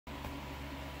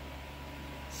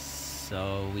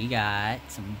So we got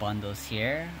some bundles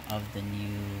here of the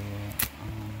new,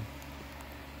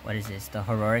 what is this? The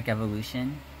Heroic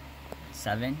Evolution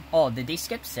 7. Oh, did they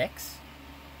skip 6?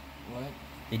 What?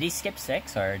 Did they skip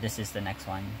 6 or this is the next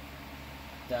one?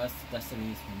 That's the latest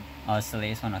one. Oh, it's the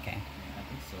latest one? Okay. Yeah, I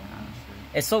think so. I'm not sure.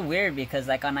 It's so weird because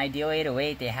like on Ideal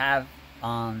 808 they have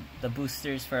the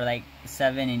boosters for like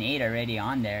 7 and 8 already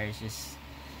on there. It's just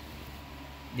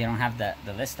they don't have the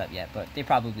list up yet, but they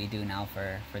probably do now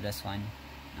for this one.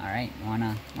 All right,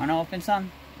 wanna open some?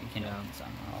 You can open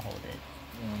some. I'll hold it.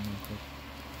 Yeah,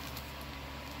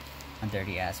 A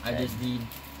dirty ass. I just need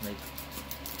like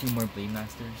 2 more Blade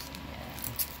Masters.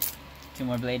 Yeah, 2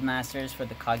 more Blade Masters for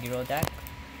the Kagero deck.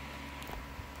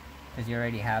 Because you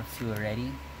already have 2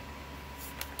 already.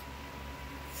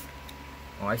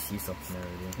 Oh, I see something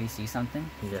already. You see something?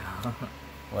 Yeah.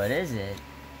 What is it?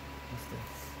 What's this?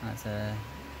 That's a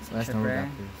That's no tripper.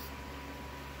 Raptors.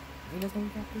 I think that's no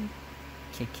Raptors.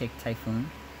 Kick Typhoon.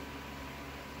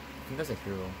 I think that's a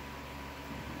hero.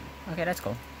 Okay, that's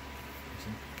cool.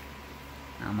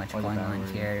 Not much Oh, going on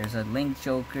Vanguard. here. There's a Link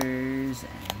Jokers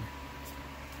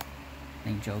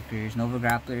Nova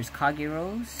Grapplers,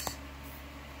 Kageros.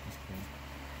 That's cool.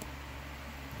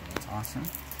 That's awesome.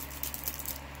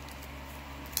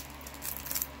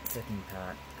 Second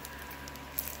pack.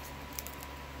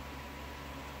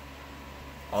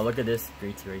 Oh, look at this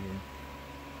great right here.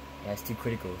 Yeah, it's 2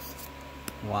 criticals.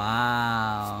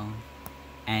 Wow.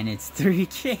 And it's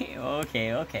 3K.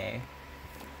 Okay.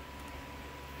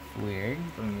 Weird.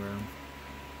 Going around.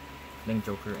 Link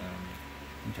Joker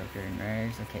and Joker and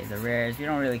rares. Okay, the rares. We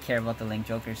don't really care about the Link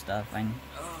Joker stuff.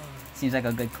 Seems like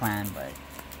a good clan, but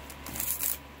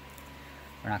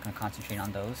we're not going to concentrate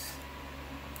on those.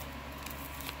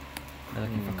 We're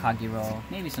looking for Kagero.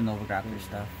 Maybe some Nova Grappler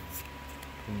stuff.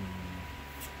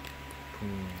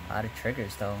 A lot of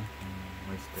triggers though.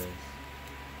 What's this?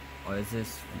 Oh, is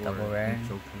this for double rare? Link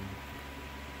Joker?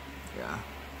 Yeah.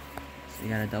 So we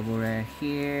got a double rare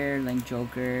here, Link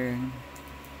Joker.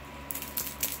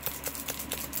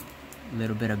 A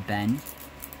little bit of bend.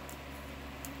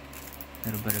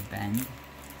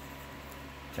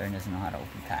 Jordan doesn't know how to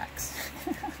open packs.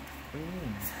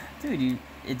 Dude,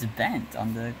 it's bent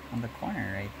on the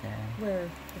corner right there. Where?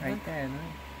 Right there, look.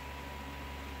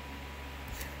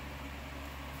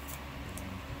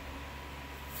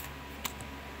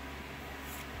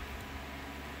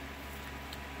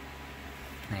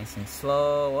 Nice and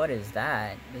slow. What is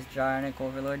that? This Jaronic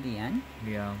Overlord DN?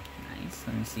 Yeah. Nice.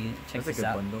 Let me see. Check That's this a good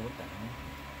out. bundle. What the hell?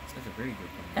 That's a very good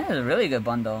bundle. That is a really good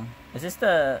bundle. Is this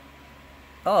the...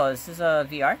 Oh, this is a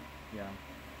VR? Yeah.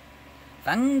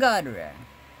 Vanguard rare.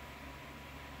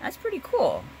 That's pretty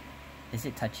cool. Is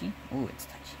it touchy? Ooh, it's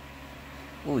touchy.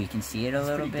 Ooh, you can see it a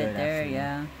little bit good, there, actually.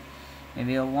 yeah.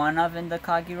 Maybe a 1-of in the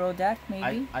Kagero deck,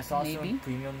 maybe? I saw maybe? some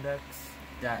premium decks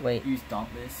that Wait. use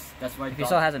Dauntless. That's why If you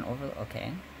still has an overlord,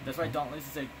 okay. That's why Dauntless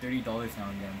is like $30 now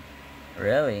again.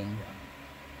 Really?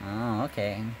 Yeah. Oh,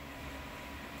 okay.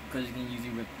 Because you can use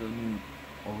it with the new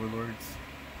Overlords.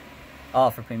 Oh,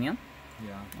 for premium?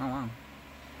 Yeah. Oh, wow.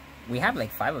 We have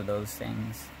like 5 of those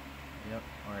things. Yep.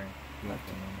 Alright.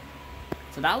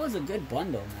 So that was a good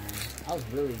bundle, man. That was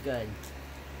really good.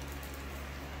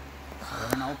 So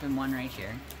we're gonna open one right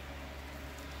here.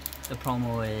 The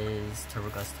promo is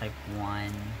Turbogus Type 1. I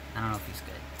don't know if he's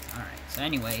good. Alright, so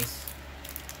anyways.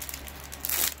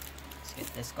 Let's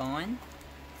get this going.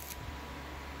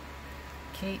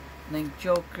 Okay, Link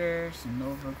Joker, some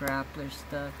Nova Grappler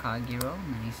stuff, Kagero.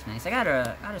 Nice. I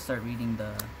gotta start reading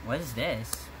the... What is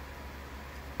this?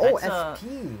 Oh, That's SP!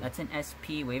 That's an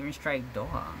SP Wavering Strike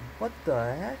Doha. What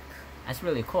the heck? That's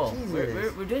really cool.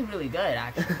 Jesus. We're doing really good,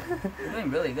 actually. We're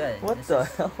doing really good. What This the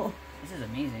is- hell? This is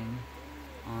amazing.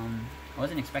 I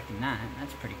wasn't expecting that.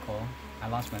 That's pretty cool. I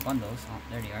lost my bundles. Oh,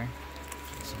 there they are.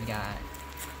 So we got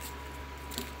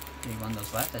 3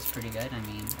 bundles left. That's pretty good. I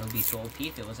mean, it would be so OP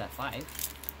if it was at 5.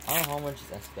 I don't know how much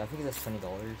is SP. I think it's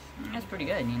 $20. That's pretty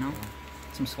good, you know.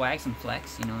 Some swag, some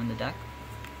flex, you know, in the deck.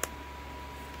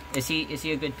 Is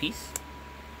he a good piece?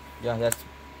 Yeah, that's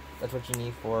what you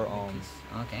need for Piece.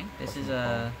 Okay. This what's is it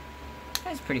called?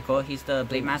 that's pretty cool. He's the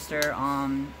Blade Master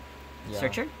yeah.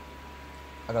 Searcher.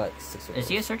 I got like 6 of Is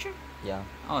he a those. Searcher? Yeah.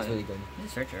 Oh, it's really good. He's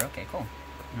a Searcher. Okay, cool.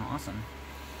 No, awesome.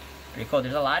 Pretty cool.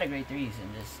 There's a lot of grade 3s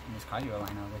in this Kagero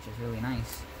lineup, which is really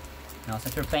nice. You know,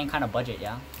 since we're playing kind of budget,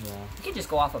 yeah. Yeah. You can just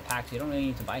go off of packs. You don't really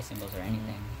need to buy singles or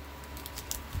anything.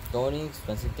 The only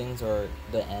expensive things are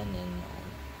the N and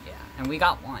Yeah, and we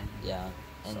got one. yeah,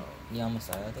 and So- Neon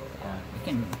Messiah though. Yeah, we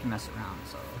can mess around.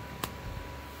 So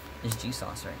there's G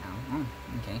sauce right now. Oh,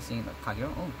 okay. See the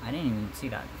Kagero. Oh, I didn't even see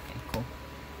that. Okay, cool.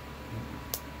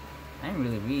 I didn't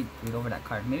really read over that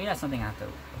card. Maybe that's something I have to.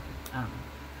 I don't know.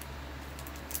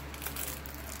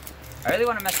 I really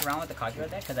want to mess around with the Kagero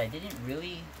deck because I didn't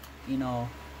really, you know,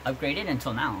 upgrade it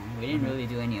until now. We didn't really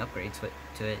do any upgrades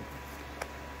to it,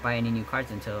 buy any new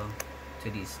cards until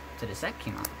the set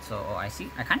came out. So I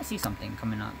kind of see something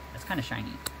coming up. It's kind of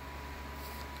shiny.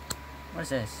 What is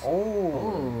this?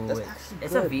 Oh, that's actually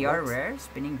it's good. a VR rare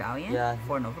spinning Valiant. Yeah.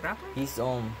 For Nova Grappler. He's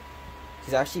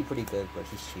actually pretty good, but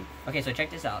he's cheap. Okay, so check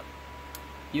this out.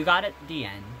 You got at the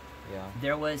end. Yeah.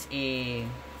 There was a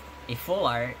full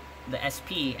art, the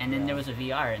SP, and then there was a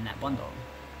VR in that bundle.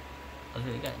 That was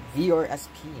really good. VR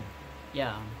SP.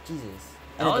 Yeah. Jesus.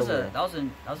 That was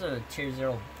a tier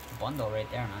 0 bundle right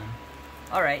there, man.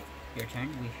 All right, your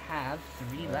turn. We have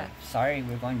 3 left. Sorry,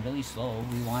 we're going really slow.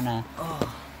 We wanna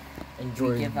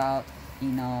enjoy. Give out, you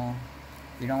know.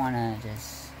 We don't wanna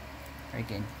just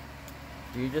freaking.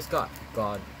 You just got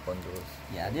God bundles.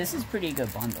 Yeah, this is pretty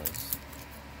good bundles.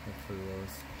 For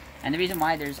those. And the reason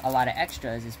why there's a lot of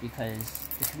extras is because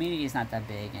the community is not that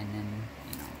big, and then,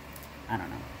 you know, I don't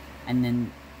know. And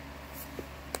then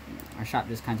you know, our shop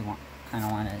just kind of want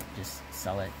to just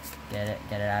sell it, get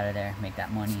it out of there, make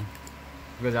that money.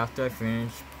 Because after I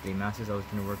finish Blade Masters, I was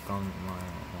gonna work on my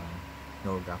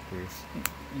Nova Grapplers.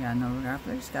 Yeah, Nova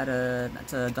Grapplers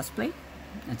that's a dust plate.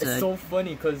 It's so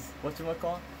funny because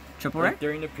whatchamacallit? Triple rare?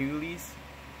 During the pre-release,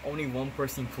 only one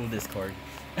person pulled this card.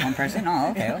 One person? Oh,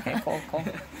 okay, cool.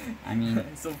 I mean,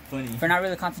 it's so funny. If we're not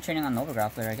really concentrating on Nova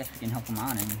Grappler, I guess we can help them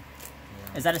out. And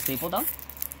is that a staple though?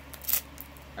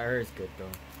 I heard it's good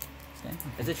though. It's good.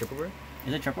 Okay. Is it triple rare?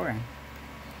 Is it triple rare?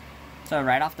 So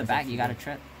right off the bat, you got a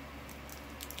trip.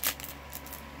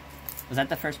 Was that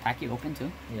the first pack you opened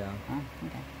too? Yeah. Oh,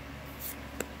 okay.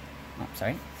 Oh,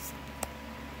 sorry.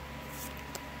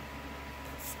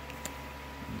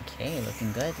 Okay,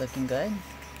 looking good.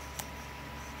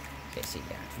 Okay, see,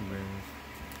 yeah. 2 rares.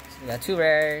 So we got 2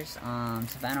 rares,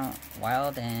 Savannah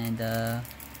Wild and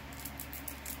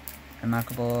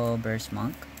Remarkable Burst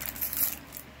Monk.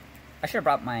 I should have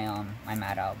brought my my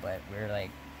mat out, but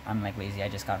I'm lazy. I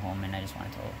just got home and I just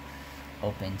wanted to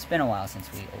open. It's been a while since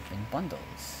we opened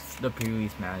bundles. The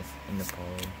pre-release mat is in the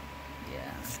pod.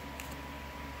 Yeah.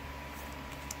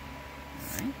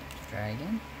 Alright, try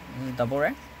again. This is a double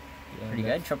rare. Yeah, Pretty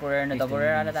good. Triple rare and a double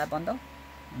rare out of that bundle.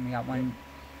 And we got one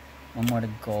more to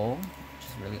go, which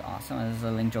is really awesome. This is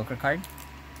a Link Joker card.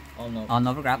 All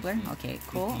Nova Grappler. Okay,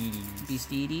 cool.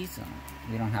 Beasties.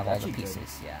 We don't have all the pieces.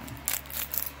 Good. Yeah.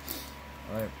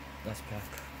 Alright, last pack.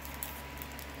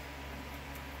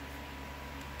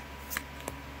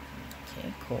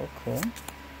 Okay, cool.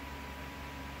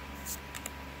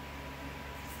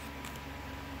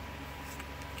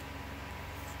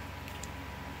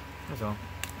 That's all.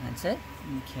 That's it.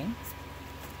 Okay.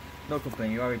 No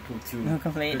complaint. You already pulled 2. No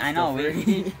complaint. good I know. stuff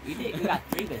We got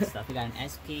 3 good stuff. We got an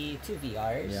SP, 2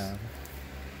 VRs. Yeah.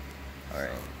 All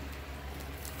right.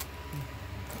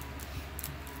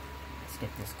 Let's get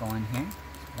this going here.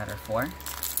 We got our 4.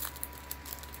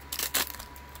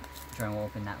 Try and we'll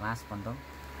open that last bundle.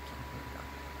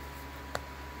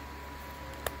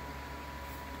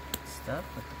 Stuff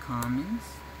with the commons.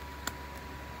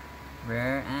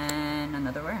 Rare and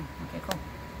another rare. Okay, cool.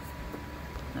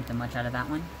 Nothing much out of that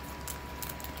one.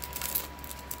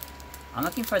 I'm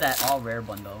looking for that all rare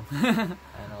bundle. I know.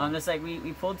 I'm just like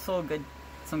we pulled some good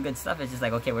stuff. It's just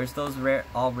like, okay, where's those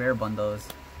all rare bundles?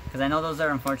 Because I know those are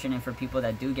unfortunate for people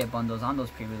that do get bundles on those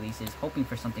pre-releases, hoping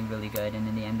for something really good, and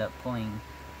then they end up pulling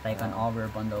like an all rare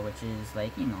bundle, which is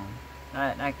like, you know,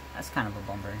 that's kind of a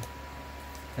bummer.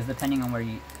 Because depending on where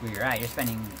you're at, you're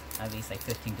spending at least like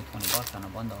 15 to 20 bucks on a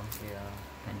bundle. Yeah.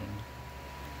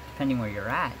 Depending where you're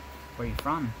at, where you're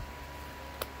from,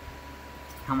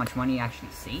 how much money you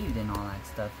actually saved and all that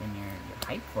stuff, and you're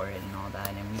hyped for it and all that.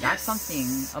 And we got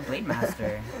something, a Blade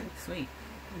Master. Sweet.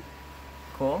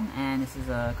 Cool. And this is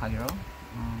a Kagero.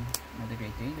 Another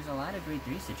grade 3. There's a lot of grade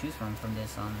 3s to choose from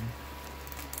this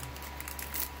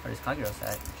for this Kagero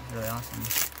set, which is really awesome.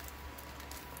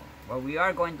 Well, we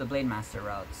are going the Blade Master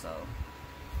route, so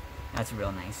that's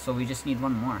real nice. So we just need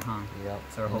one more, huh? Yep.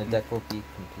 So and the deck will be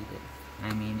completed.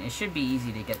 I mean, it should be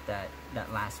easy to get that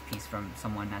last piece from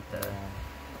someone at the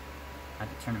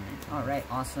tournament. All right,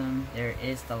 awesome. There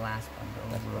is the last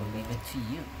bundle. We'll leave it to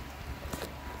you.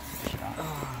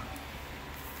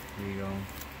 Here you go.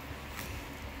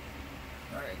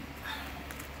 All right.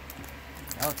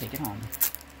 I'll take it home.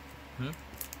 Here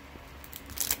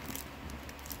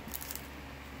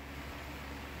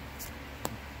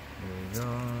we go.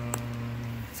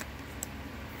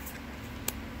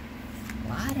 A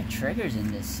lot of triggers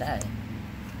in this set.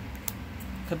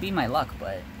 Could be my luck,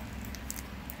 but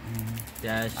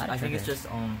Yeah, lot of I think it's triggers.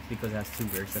 just because it has 2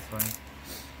 rares, that's why.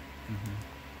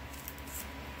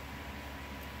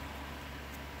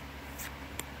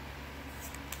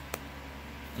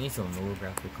 I need some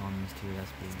holographic commons too,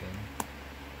 that's pretty good.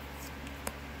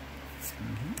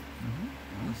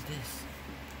 What's this?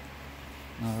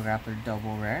 Nova Grappler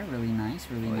double rare, really nice,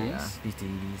 really Oh nice. yeah, these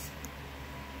deities.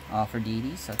 Oh, for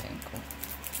deities? Okay, cool.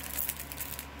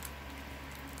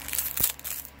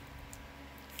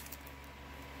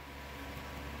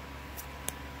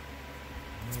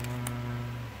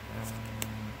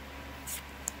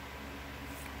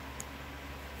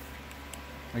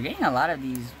 We're getting a lot of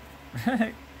these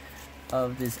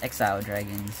of this Exile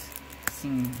Dragons.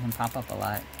 Seeing him pop up a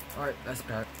lot. Alright, that's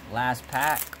pack. Last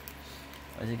pack.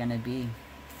 What is it gonna be?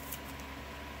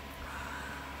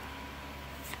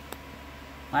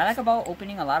 What I like about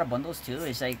opening a lot of bundles too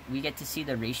is like we get to see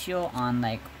the ratio on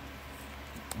like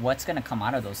what's gonna come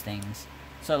out of those things.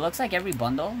 So it looks like every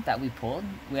bundle that we pulled,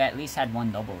 we at least had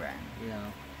 1 double rare.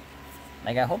 Yeah.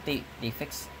 Like I hope they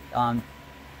fix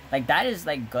like that is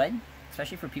like good,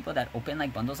 especially for people that open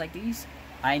like bundles like these.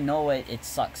 I know it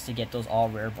sucks to get those all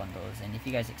rare bundles, and if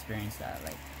you guys experience that,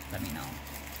 like let me know.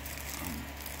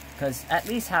 Because at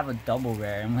least have a double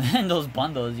rare in those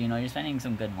bundles, you know, you're spending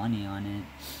some good money on it.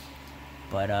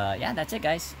 But yeah, that's it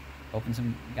guys.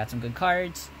 Got some good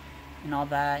cards and all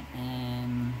that,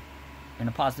 and I'm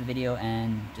gonna pause the video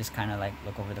and just kind of like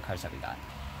look over the cards that we got.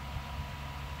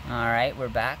 Alright, we're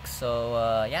back.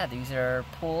 So yeah, these are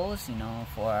pulls, you know,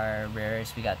 for our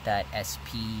rares. We got that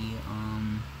SP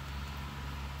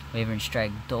Wavering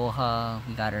Strike Doha.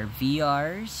 We got our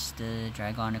VRs, the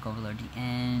Dragonic Overlord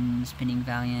DN, Spinning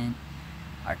Valiant.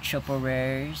 Our triple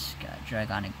rares, got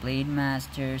Dragonic Blade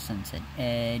Master, Sunset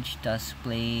Edge,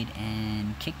 Duskblade,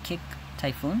 and Kick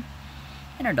Typhoon.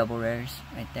 And our double rares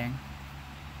right there.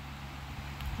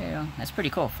 There you go. That's pretty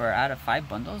cool. For out of 5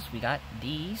 bundles, we got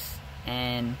these.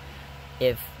 And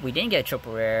if we didn't get a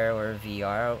triple rare or a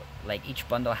VR, like each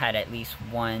bundle had at least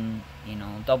 1, you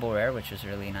know, double rare, which was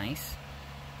really nice.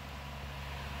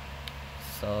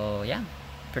 So yeah,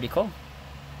 pretty cool.